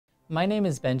My name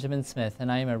is Benjamin Smith, and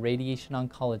I am a radiation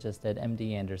oncologist at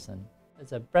MD Anderson.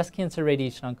 As a breast cancer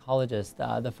radiation oncologist,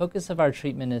 the focus of our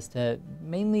treatment is to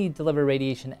mainly deliver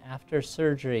radiation after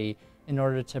surgery in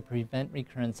order to prevent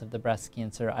recurrence of the breast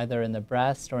cancer, either in the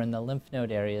breast or in the lymph node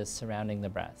areas surrounding the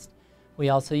breast. We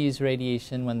also use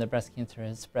radiation when the breast cancer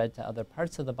has spread to other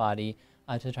parts of the body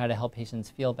to try to help patients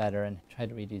feel better and try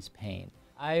to reduce pain.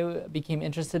 I became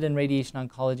interested in radiation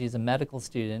oncology as a medical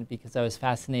student because I was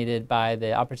fascinated by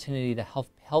the opportunity to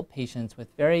help patients with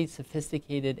very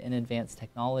sophisticated and advanced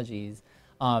technologies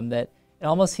that it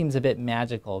almost seems a bit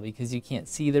magical because you can't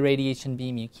see the radiation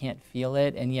beam, you can't feel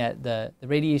it, and yet the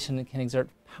radiation can exert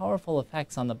powerful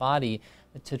effects on the body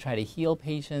to try to heal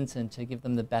patients and to give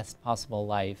them the best possible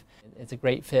life. It's a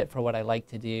great fit for what I like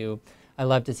to do. I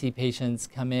love to see patients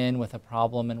come in with a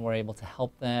problem and we're able to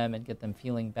help them and get them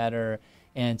feeling better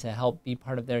and to help be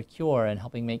part of their cure and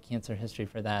helping make cancer history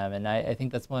for them. And I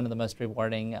think that's one of the most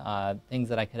rewarding things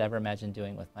that I could ever imagine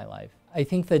doing with my life. I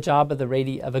think the job of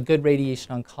a good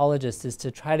radiation oncologist is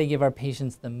to try to give our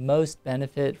patients the most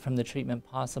benefit from the treatment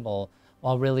possible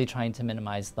while really trying to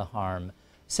minimize the harm.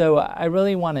 So I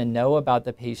really want to know about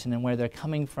the patient and where they're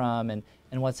coming from and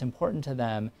what's important to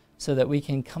them so that we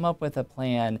can come up with a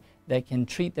plan that can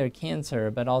treat their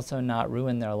cancer but also not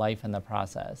ruin their life in the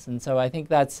process. And so I think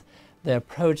that's the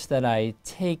approach that I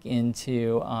take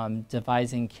into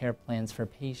devising care plans for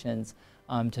patients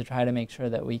to try to make sure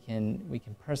that we can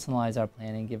personalize our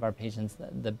plan and give our patients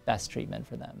the best treatment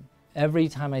for them. Every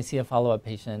time I see a follow-up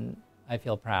patient, I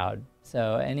feel proud.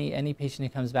 So any patient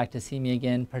who comes back to see me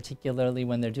again, particularly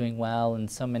when they're doing well, and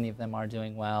so many of them are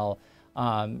doing well,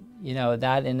 you know,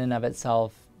 that in and of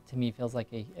itself to me feels like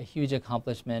a huge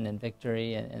accomplishment and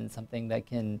victory and something that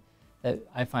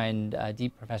I find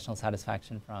deep professional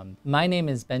satisfaction from. My name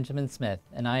is Benjamin Smith,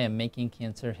 and I am making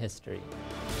cancer history.